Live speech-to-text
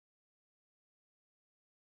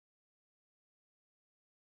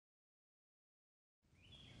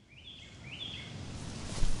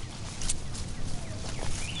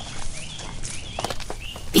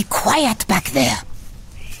quiet back there.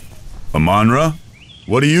 Amonra?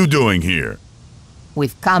 What are you doing here?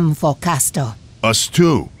 We've come for Castor. Us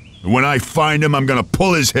too. When I find him, I'm gonna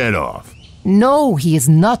pull his head off. No, he is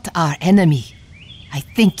not our enemy. I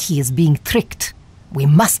think he is being tricked. We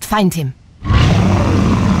must find him.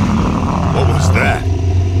 What was that?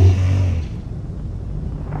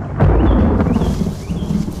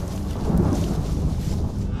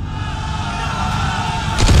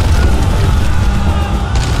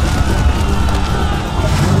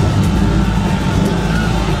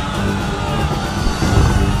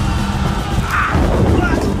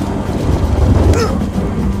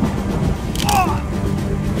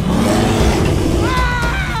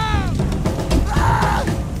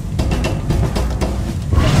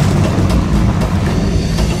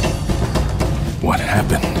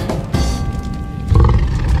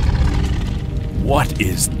 What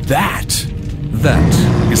is that? That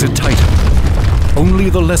is a Titan. Only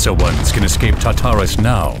the lesser ones can escape Tartarus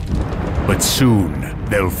now. But soon,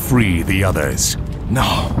 they'll free the others.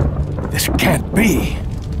 No, this can't be.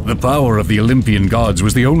 The power of the Olympian gods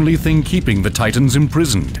was the only thing keeping the Titans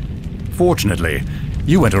imprisoned. Fortunately,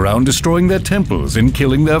 you went around destroying their temples and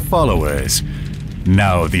killing their followers.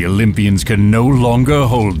 Now the Olympians can no longer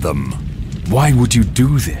hold them. Why would you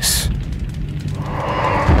do this?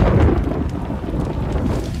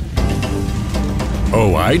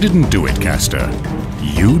 Oh, I didn't do it, Castor.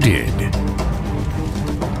 You did.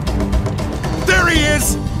 There he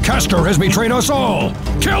is! Castor has betrayed us all!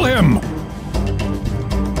 Kill him!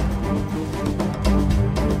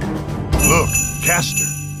 Look, Castor.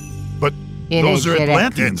 But those are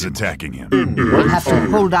Atlanteans attacking him. We'll have to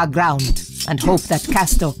hold our ground and hope that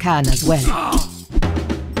Castor can as well.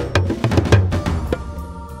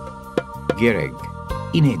 Gereg.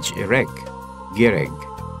 Inij Erek. Gereg.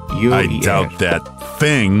 I doubt that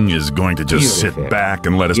thing is going to just sit back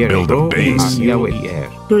and let us build a base.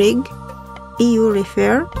 Grig, you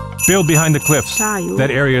refer? Build behind the cliffs.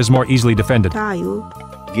 That area is more easily defended.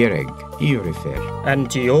 Gereg, you refer.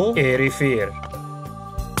 Antio e refer.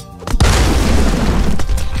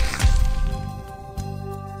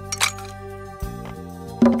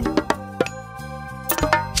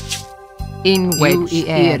 In which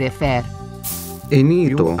you refer.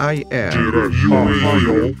 Enito I air.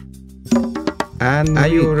 And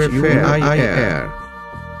you refer I air.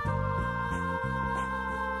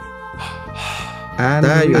 And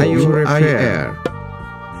you refer.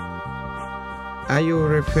 You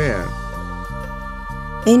refer.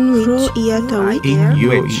 In which in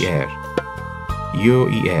you air. You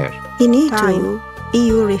air. Enito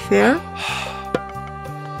you refer.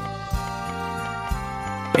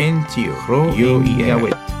 Entio ro you air.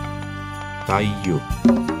 Tayu.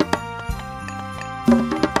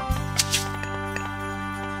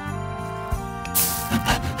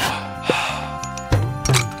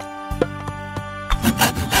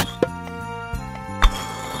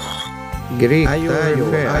 Greek, you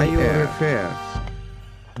refer.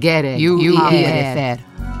 Get it, you refer.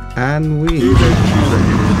 And we.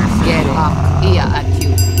 Get it, ia at you.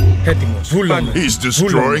 He's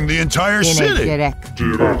destroying the entire city.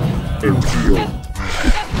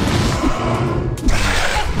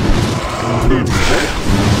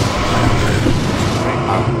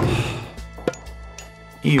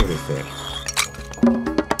 You refer.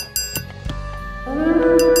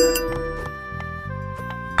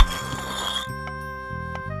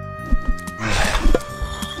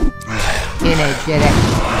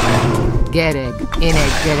 Gereg,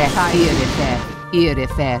 you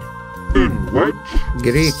refer. In what?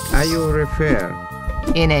 Greek, you refer.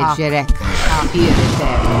 Gerek, you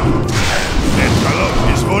refer. Hello,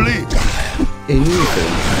 is holy. Enito,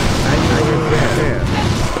 you refer.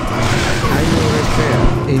 You refer.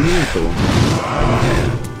 Enito.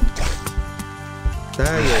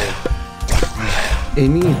 Tayo.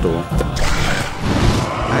 Enito.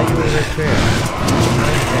 You refer.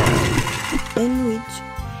 In which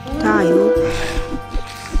Tayo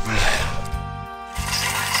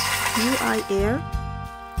you I air.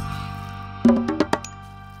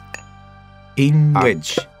 In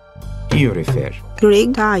which you refer.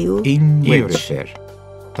 Grig Tayo In you refer.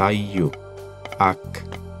 Tayu. Ak.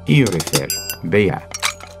 You refer. Bea.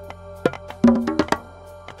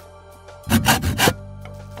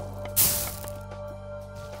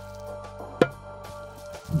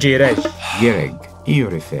 Gereg. Gereg. You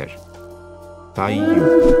refer. Tayu.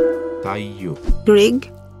 Tayu.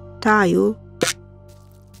 Grig Tayo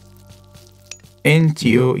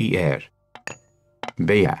Entio er.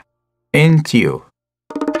 Bea. Entio.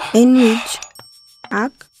 in which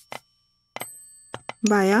Ak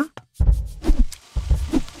Baya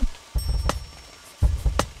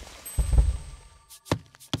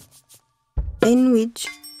in which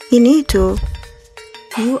inito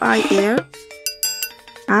uir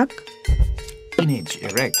ak Inage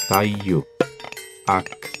erect. Tayo. Ak.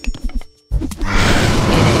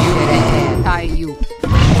 Tayo.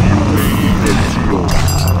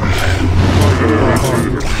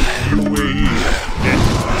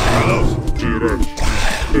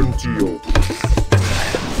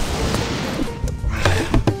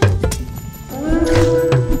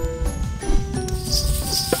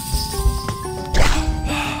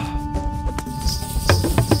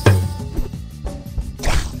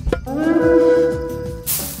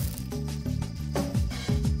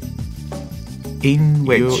 In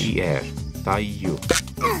which UER. Tayo.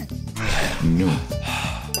 No.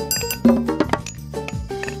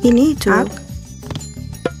 inito ak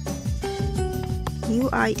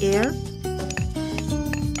uir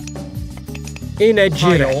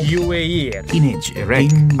Inagire. UAE. Inage erect.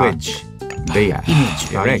 In which. Bea. Inage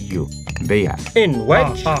erect. Tayo. Bea. In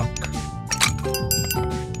which.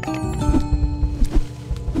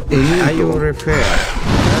 Ayo refer.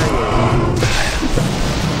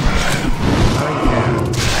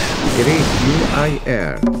 Greek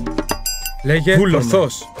UIR. Λέγε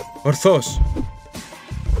ορθός. Ορθός.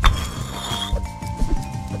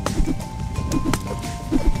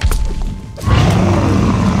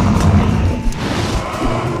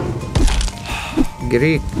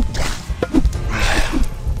 Greek.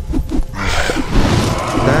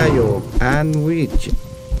 Tayo and which.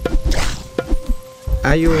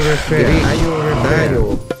 Ayo refer. Ayo refer. Tayo.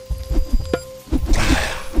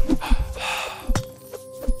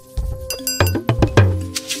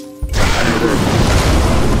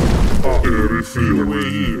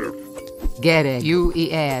 Get it.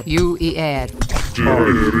 UER. UER.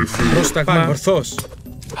 Πρόσταγμα. Ορθός.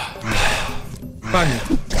 Πάνω.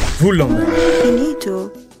 Βούλομαι.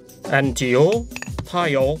 inito Αντιό.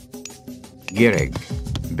 Τάιο. Gereg.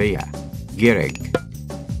 Bea. Gereg.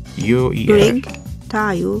 UER. Greg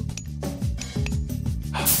tayo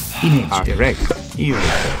Inage erect.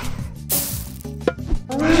 UER.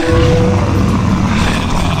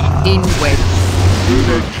 In which.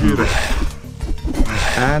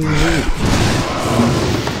 And which.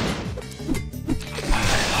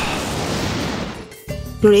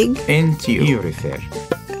 Greg Entio. UREFER.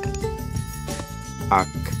 Ak.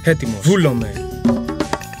 Έτοιμος. Βούλομαι.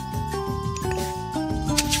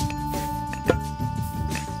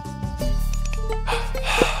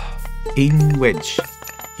 In which.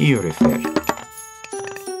 UREFER.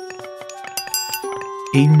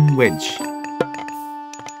 In which.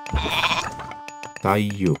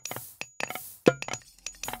 Tayo.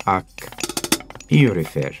 Ak.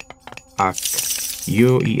 UREFER. Ak.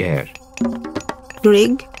 UER.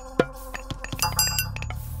 Greg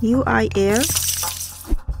uir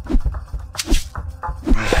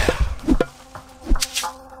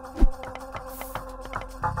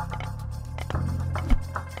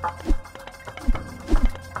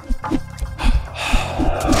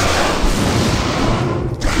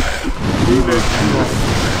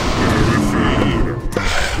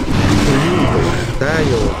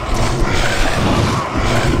Tayo.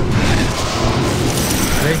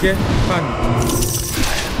 Λέγε πάνω.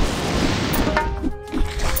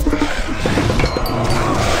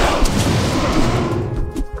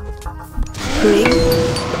 Greg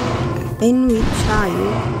in which tayo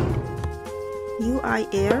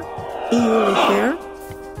uir eu refer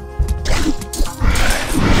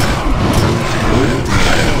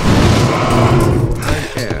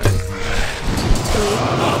IR.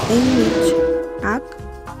 in which ak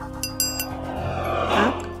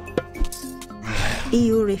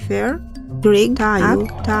eu refer Greg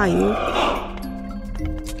tayo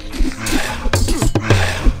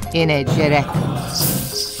In a jerek.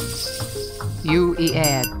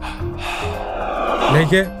 UER.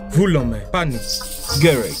 Λέγε βούλομαι. Πάνω.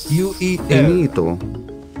 Gereg. UER. Inito.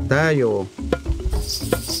 Tayo.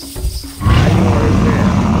 Ayo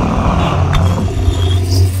refer.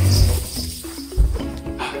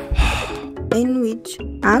 in which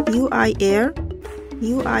ak uir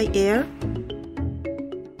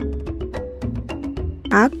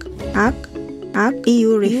ak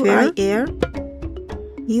eu refer uir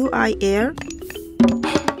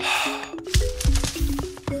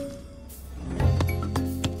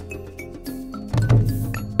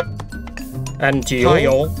Αντιό.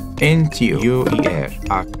 Τάιο. Entio. UER.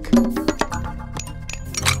 Ak.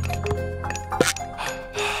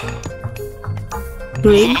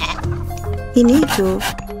 Greg inito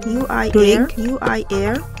uir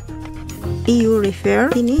eu refer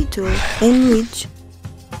inito in which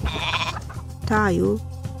tayo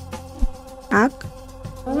ak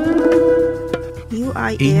In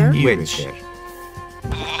uir which.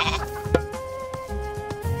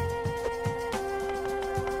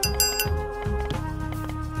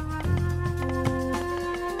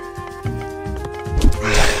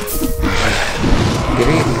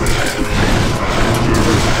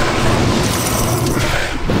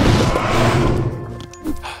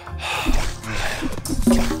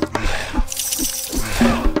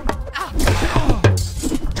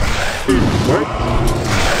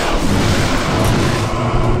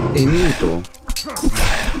 Enito.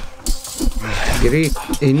 Great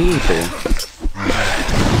Enito.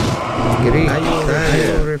 Great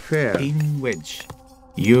Tayo refer. In wedge.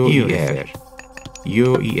 UER.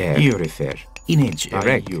 UER. Refer. Image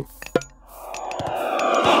erect.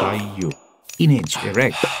 Tayo. Image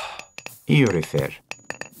erect. Refer.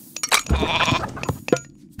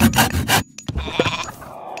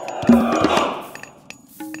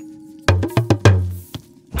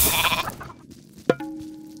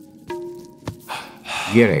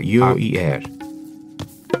 Gerek, UER.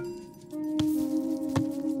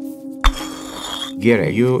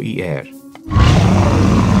 Gerek, UER.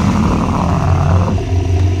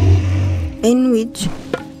 In which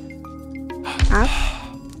up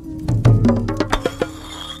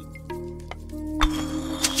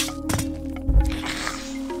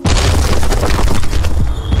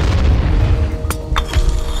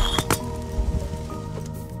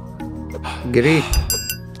Great.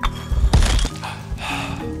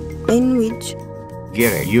 in which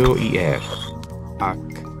Gerek, UER. Ak.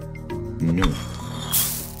 Nu.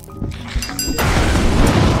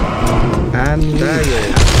 And Tayo.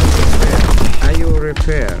 Ayo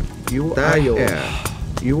refer. UIR.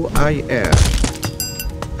 UIR.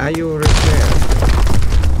 Ayo refer.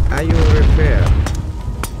 Ayo refer.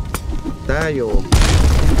 Tayo.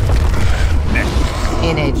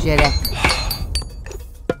 Energerek.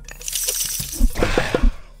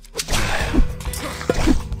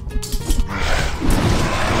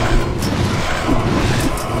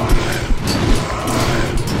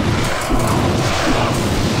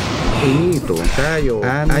 Enito. Tayo.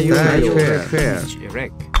 And Ayo refer.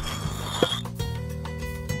 Erect.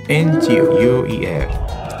 Entio, UER.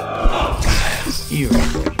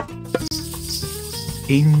 Refer.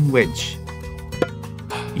 In wedge.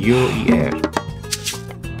 UER.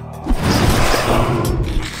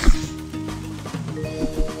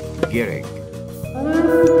 Gerek.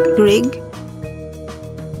 Greg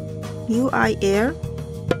UIR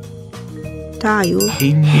Tayo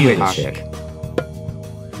In wedge.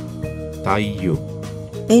 Tayo.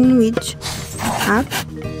 in which ak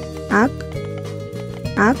ak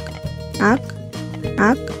ak ak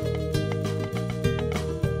ak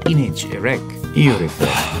Image erect.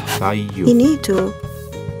 Refer. Tayo. Inito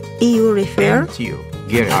EU refer Entio.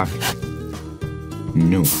 Gerek.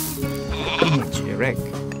 Nu. Image erect.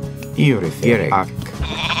 Refer. Gerek. Ak.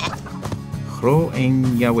 Hro en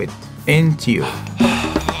Yawet. Entio.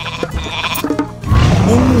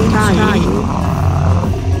 in which Tayo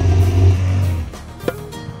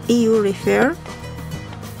EU refer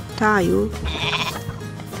Tayo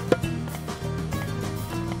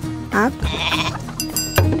ak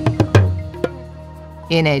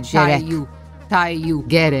Energerek. Tayu.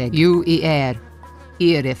 Gerek. UER.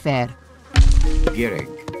 Irefer.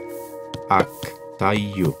 Gerek. Ak.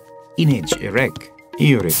 Tayo. Image erect.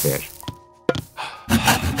 Refer.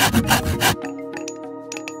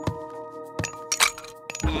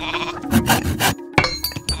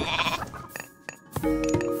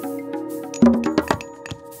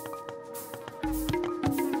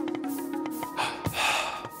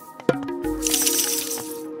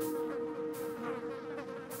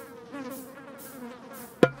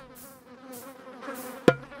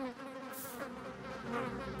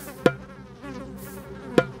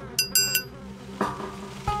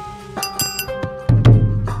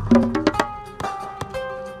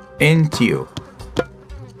 Entio.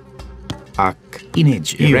 Ak.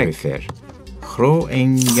 Image refer. Hro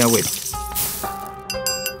en Yawet.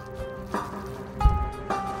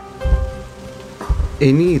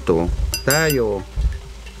 Enito. Tayo.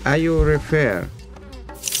 Ayo refer.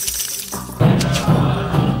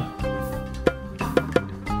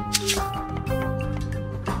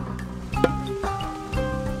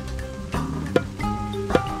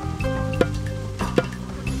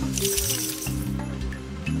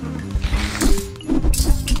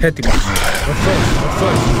 Έτοιμος. Ορθός,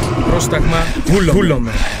 ορθός. Πρόσταγμα,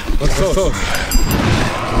 βούλομαι. Ορθός.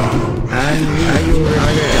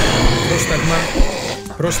 Πρόσταγμα,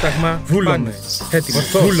 πρόσταγμα, βούλομαι.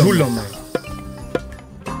 Έτοιμος, βούλομαι.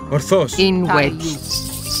 Ορθός. In wedge.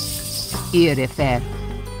 Irefer.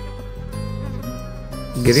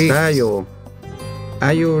 Tayo.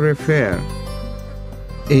 Ayo refer.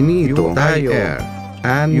 Enito, tayo,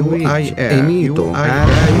 and which, enito, and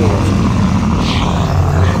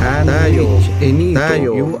tayo,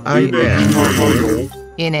 enito,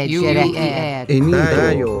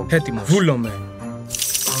 enito, έτοιμος, βούλομαι.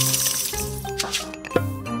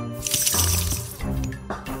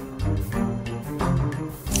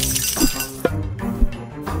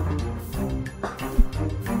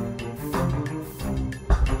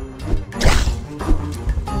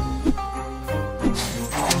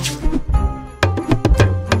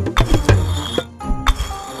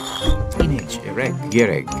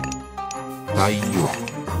 Gereg, tayo,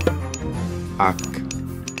 ak,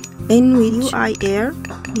 In which UIR,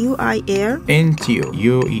 UIR, entio,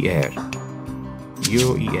 UER,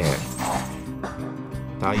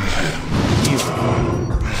 tayo,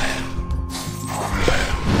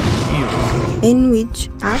 in which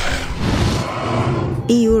app,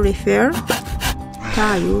 EU refer,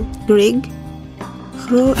 tayo, Greg,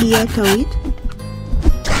 Hro iya tawit,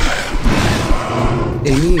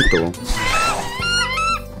 enito,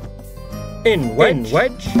 In wedge.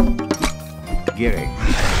 Gereg,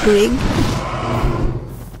 Greg,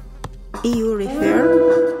 EU refer,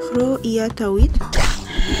 Hro iya tawit,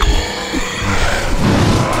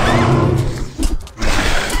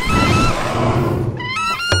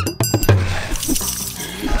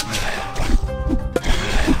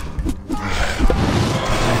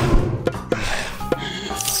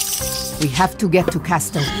 We have to get to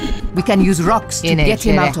Castor. We can use rocks to get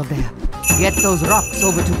him out of there. Get those rocks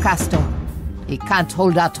over to Castor. He can't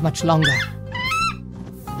hold out much longer.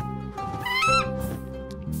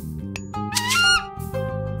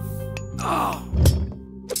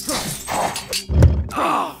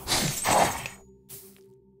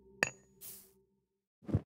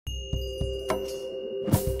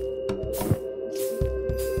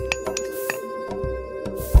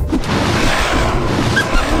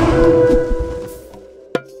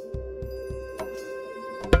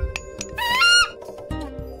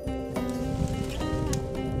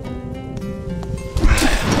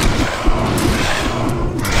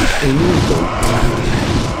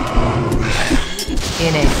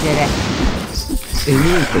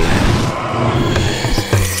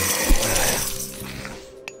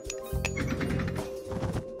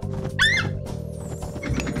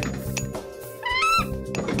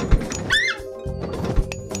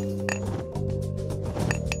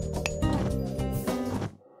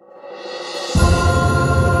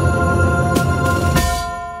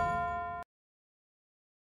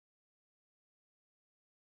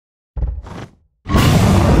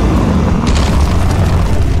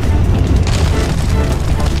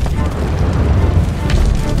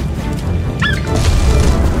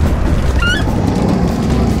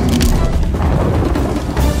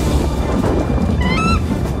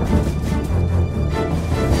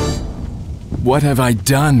 What have I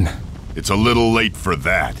done? It's a little late for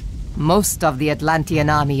that. Most of the Atlantean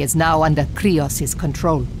army is now under Sikyos'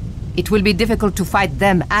 control. It will be difficult to fight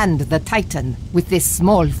them and the Titan with this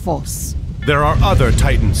small force. There are other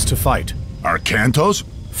Titans to fight. Arcantos?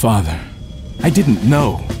 Father, I didn't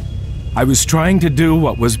know. I was trying to do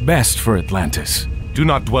what was best for Atlantis. Do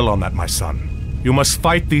not dwell on that, my son. You must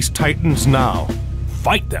fight these Titans now.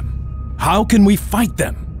 Fight them? How can we fight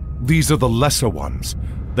them? These are the lesser ones.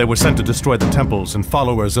 They were sent to destroy the temples and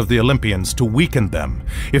followers of the Olympians to weaken them.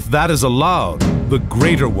 If that is allowed, the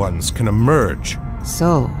greater ones can emerge.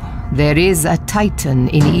 So, there is a Titan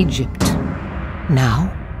in Egypt. Now?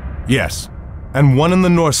 Yes, and one in the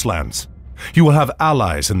Norselands. You will have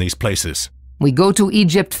allies in these places. We go to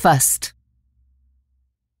Egypt first.